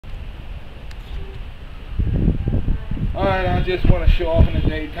Alright, I just want to show off in the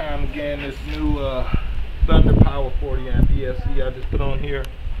daytime again this new Thunder Power 40 amp ESC I just put on here.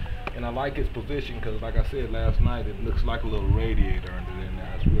 And I like its position because, like I said last night, it looks like a little radiator under there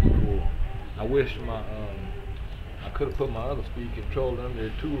now. It's really cool. I wish I could have put my other speed controller under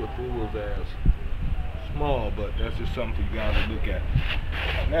there too if it was as small, but that's just something for you guys to look at.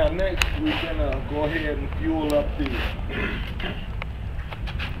 Now next we're gonna go ahead and fuel up the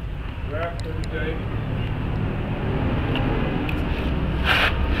Raptor today.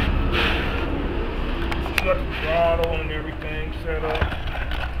 Got the throttle and everything set up.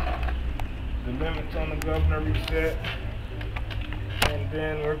 The limits on the governor reset. And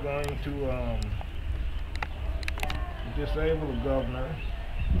then we're going to disable the governor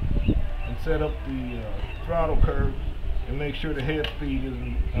and set up the throttle curve and make sure the head speed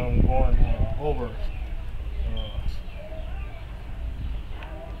isn't going over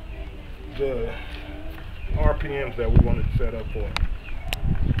the RPMs that we wanted to set up for.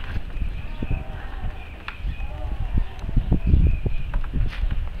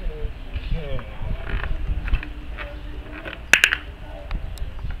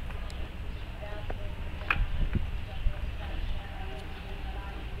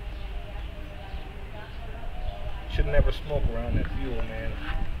 Should never smoke around that fuel, man.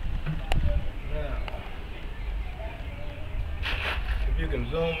 Now, if you can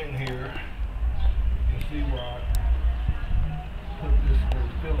zoom in here, you can see where I put this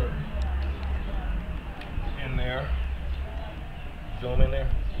little filler in there. Zoom in there.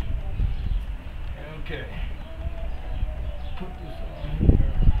 Okay. Put this on here.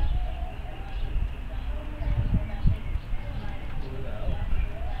 Pull it out.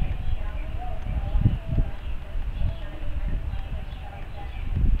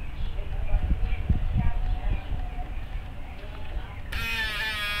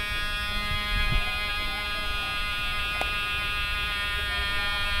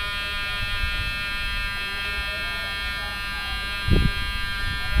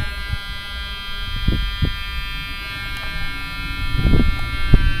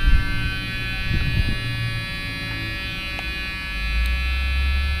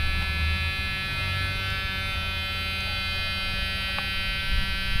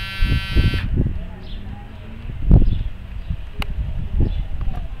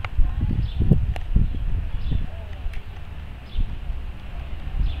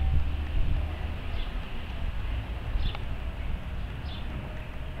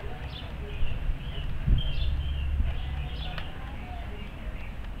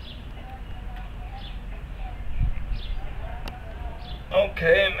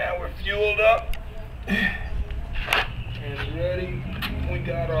 Okay, now we're fueled up and ready. We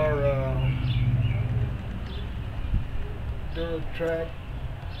got our Duratrack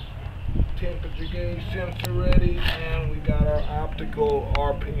temperature gauge sensor ready, and we got our optical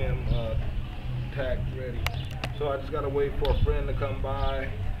RPM tack ready. So I just gotta wait for a friend to come by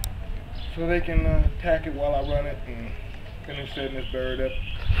so they can tack it while I run it and finish setting this bird up.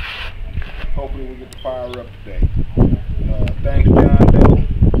 Hopefully we get the fire up today. Thanks John Doe,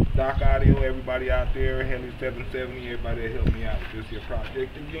 Doc Audio, everybody out there, Henry 770, everybody that helped me out with this here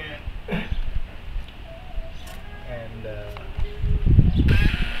project again. And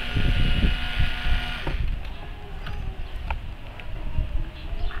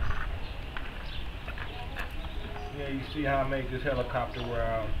yeah, you see how I make this helicopter where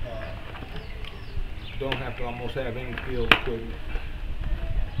I don't have to almost have any field equipment.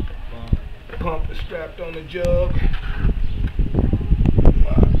 Pump is strapped on the jug.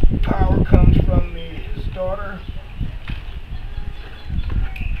 Power comes from the starter.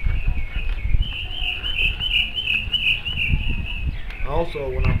 Also,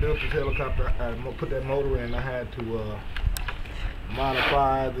 when I built this helicopter, I put that motor in, I had to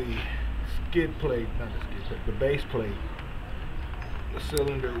modify the skid plate, not the skid plate, the base plate. The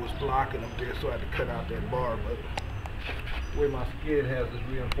cylinder was blocking up there, so I had to cut out that bar. But where my skid has this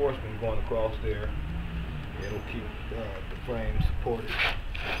reinforcement going across there, it'll keep the frame supported.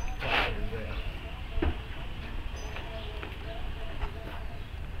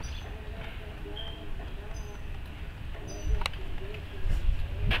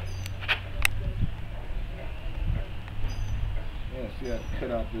 Yeah, see I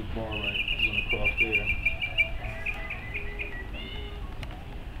cut out this bar right across there.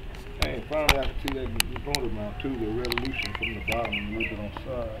 Hey, finally I can see that motor mount too, the revolution from the bottom and a little bit on the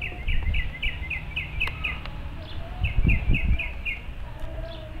side.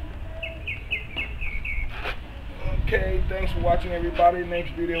 Okay, thanks for watching everybody.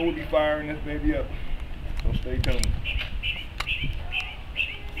 Next video we'll be firing this baby up. So stay tuned.